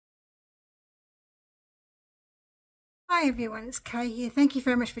Hi everyone, it's Kay here. Thank you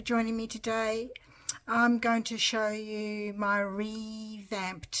very much for joining me today. I'm going to show you my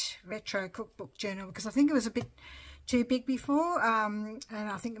revamped retro cookbook journal because I think it was a bit too big before, and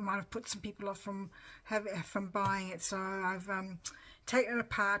I think it might have put some people off from buying it. So I've taken it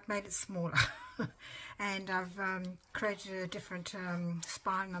apart, made it smaller, and I've created a different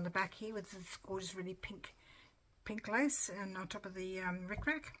spine on the back here with this gorgeous, really pink lace, and on top of the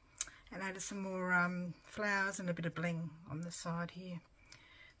rickrack. And added some more flowers and a bit of bling on the side here.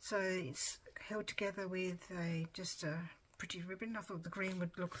 So it's held together with just a pretty ribbon. I thought the green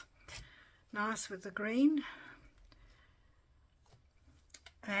would look nice with the green.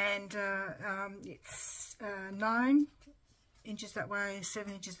 And it's 9 inches that way,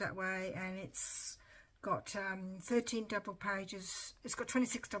 7 inches that way, and it's got 13 double pages. It's got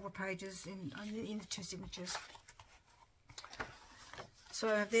 26 double pages in the two signatures.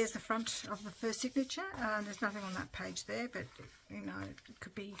 So there's the front of the first signature. There's nothing on that page there, but you know, it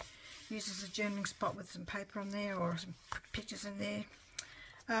could be used as a journaling spot with some paper on there or some pictures in there.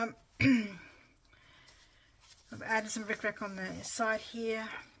 I've added some rickrack on the side here.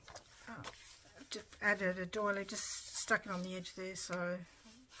 Just added a doily, just stuck it on the edge there, so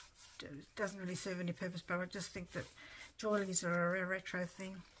it doesn't really serve any purpose, but I just think that doilies are a retro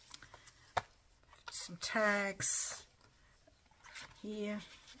thing. Some tags. Here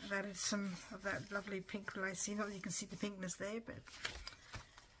I've added some of that lovely pink lacy. Not that you can see the pinkness there, but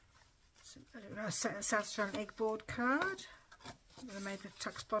a South Australian egg board card. I made the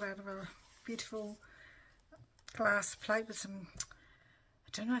tuck spot out of a beautiful glass plate with some, I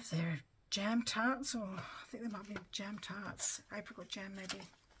don't know if they're jam tarts, or I think they might be jam tarts, apricot jam maybe.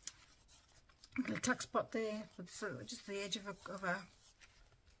 A little tuck spot there with just the edge of a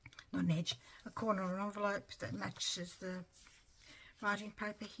not an edge, a corner of an envelope that matches the writing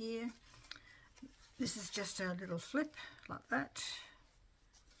paper here. This is just a little flip like that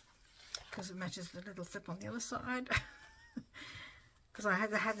because it matches the little flip on the other side. Because I had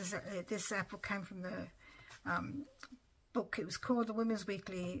this apple came from the book. It was called the Women's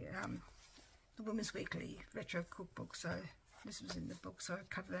Weekly Retro Cookbook. So this was in the book. So I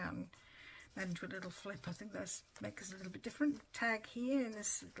cut it out and made into a little flip. I think those make us a little bit different. Tag here and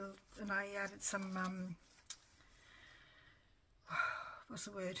this little, and I added some what's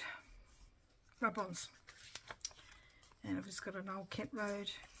the word? Rub-ons. And I've just got an old Kent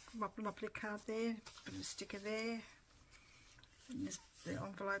Road Monopoly card there, bit of a sticker there, and there's the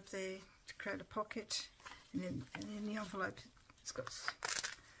envelope there to create a pocket, and in the envelope it's got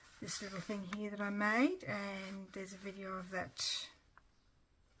this little thing here that I made, and there's a video of that,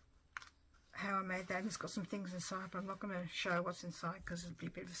 how I made that, and it's got some things inside, but I'm not going to show what's inside because it'll be a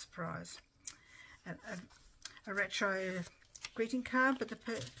bit of a surprise. A retro greeting card, but it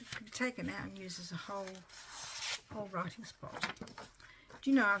can be taken out and used as a whole writing spot. Do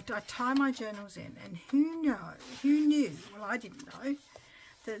you know, I tie my journals in, and who knew, well I didn't know,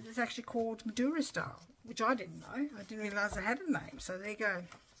 that it's actually called Madura style, which I didn't know. I didn't realise I had a name, so there you go.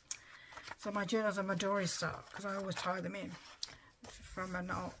 So my journals are Madura style because I always tie them in from an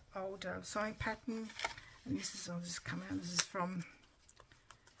old sewing pattern. And this is, I'll just come out,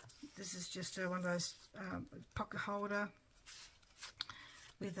 this is just one of those pocket holder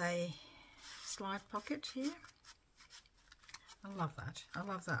with a slide pocket here. I love that. I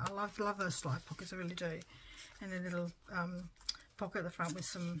love that. I love those slide pockets. I really do. And a little pocket at the front with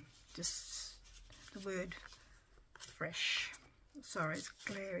some, just the word fresh. Sorry, it's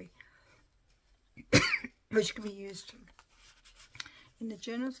glary. Which can be used in the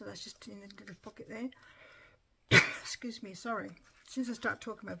journal. So that's just in the little pocket there. Excuse me. Sorry. Since I start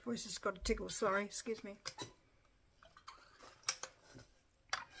talking, my voice has got a tickle. Sorry. Excuse me.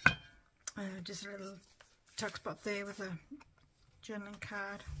 Just a little tuck spot there with a journaling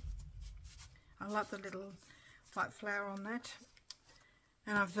card. I like the little white flower on that.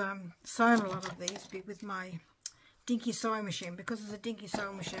 And I've sewn a lot of these with my dinky sewing machine, because it's a dinky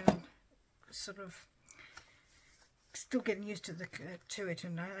sewing machine. Sort of still getting used to it,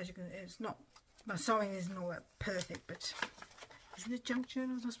 and as you can, it's not, my sewing isn't all that perfect, but isn't it junk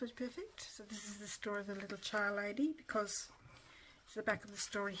journals not supposed to be perfect? So this is the story of the little child lady, because it's the back of the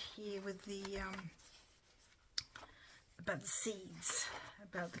story here with the about the seeds,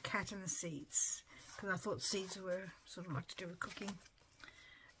 about the cat and the seeds, because I thought seeds were sort of like to do with cooking.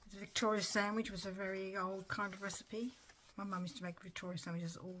 The Victoria sandwich was a very old kind of recipe. My mum used to make Victoria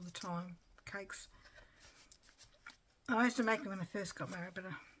sandwiches all the time, cakes. I used to make them when I first got married, but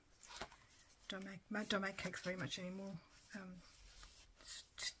I don't make cakes very much anymore.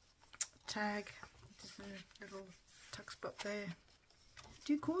 Tag, just a little tuck spot there.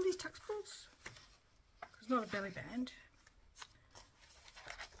 Do you call these tuck spots? Because not a belly band.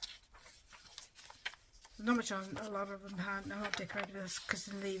 Not much on a lot of them are not decorated because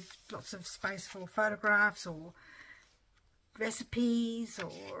they leave lots of space for photographs or recipes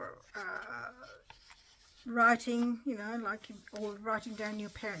or writing, you know, like, or writing down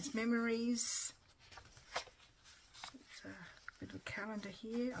your parents' memories. It's a little calendar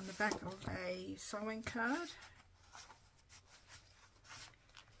here on the back of a sewing card.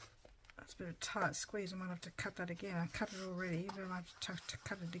 That's a bit of a tight squeeze. I might have to cut that again. I cut it already, but I might have to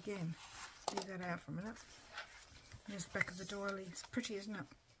cut it again. Leave that out for a minute. There's the back of the doily. It's pretty, isn't it?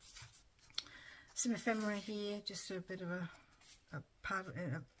 Some ephemera here, just a bit of a part of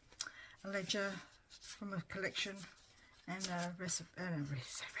a ledger from a collection, and a receipt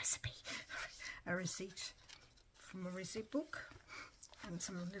from a receipt book, and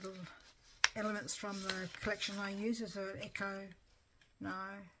some little elements from the collection I use as a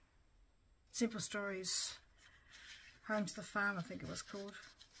Simple Stories, Home to the Farm, I think it was called,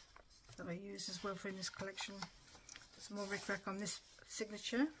 that I use as well for in this collection. Some more rickrack on this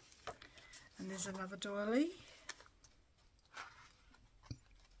signature, and there's another doily,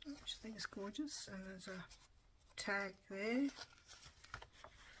 which I think is gorgeous, and there's a tag there, and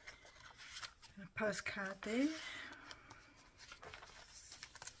a postcard there,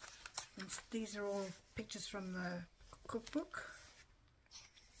 and these are all pictures from the cookbook.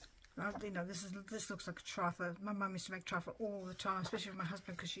 You know, this looks like a trifle. My mum used to make trifle all the time, especially with my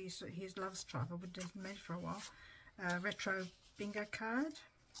husband, because he loves trifle, but hasn't made it for a while. Retro bingo card,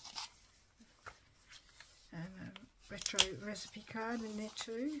 and a retro recipe card in there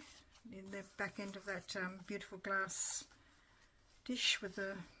too, in the back end of that beautiful glass dish with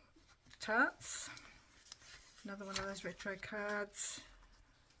the tarts. Another one of those retro cards,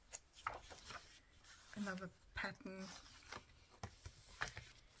 another pattern,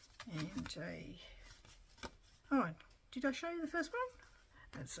 and oh, did I show you the first one?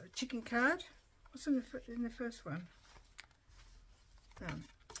 That's a chicken card. What's in the first one?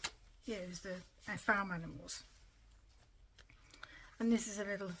 Yeah, it's the farm animals. And this is a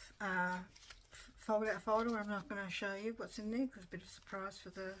little fold out folder. I'm not going to show you what's in there because it's a bit of a surprise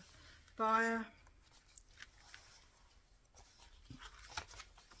for the buyer.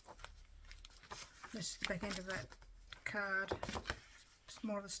 This is the back end of that card. It's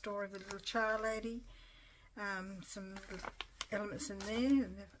more of a story of the little char lady. Some little elements in there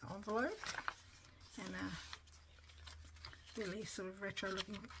in the envelope, and a really sort of retro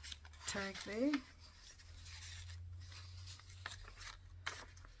looking tag there.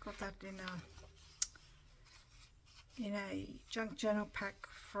 Got that in a junk journal pack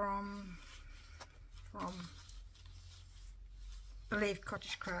from Believe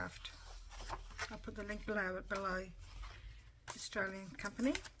Cottage Craft. I'll put the link below Australian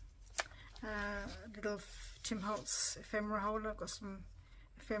company. Little Tim Holtz ephemera holder. I've got some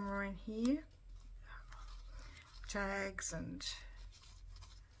ephemera in here, tags, and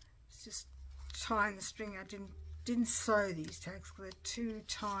it's just tying the string. I didn't sew these tags because they're too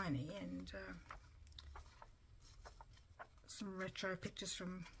tiny, and some retro pictures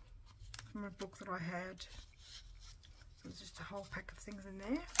from a book that I had. So there's just a whole pack of things in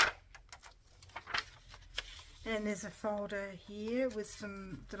there. And there's a folder here with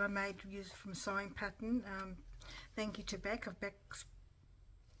some that I made use from sewing pattern. Thank you to Beck of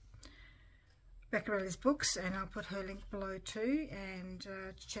Beccarelli's books, and I'll put her link below too, and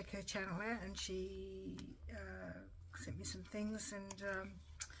check her channel out. And she sent me some things, and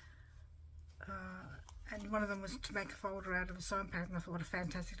one of them was to make a folder out of a sewing pattern. I thought, what a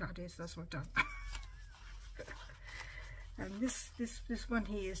fantastic idea! So that's what I've done. And this one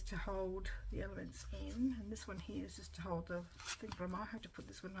here is to hold the elements in, and this one here is just to hold the thing. But I might have to put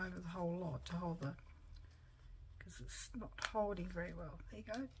this one over the whole lot to hold because it's not holding very well. There you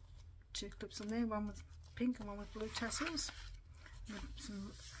go. Two clips on there, one with pink and one with blue tassels. And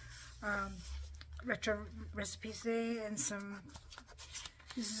some retro recipes there, and some.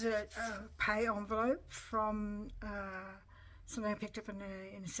 This is a pay envelope from something I picked up in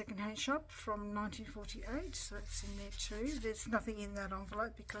a second-hand shop from 1948, so that's in there too. There's nothing in that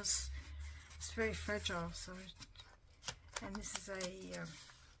envelope because it's very fragile. So, and this is a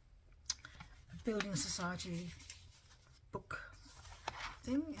building society book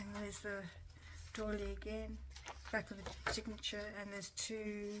thing, and there's the doily again, back of the signature, and there's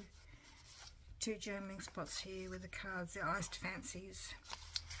two journaling spots here with the cards, the iced fancies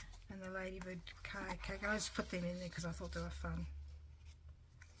and the ladybird cake. I just put them in there because I thought they were fun.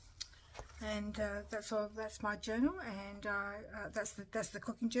 And that's all. That's my journal, and that's the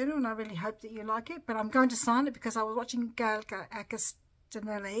cooking journal, and I really hope that you like it. But I'm going to sign it because I was watching Gail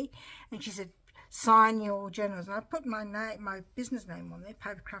Acastanelli, and she said sign your journals. And I put my name, my business name on there,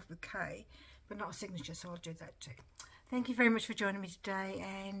 Papercraft with K, but not a signature, so I'll do that too. Thank you very much for joining me today,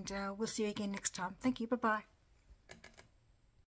 and we'll see you again next time. Thank you. Bye-bye.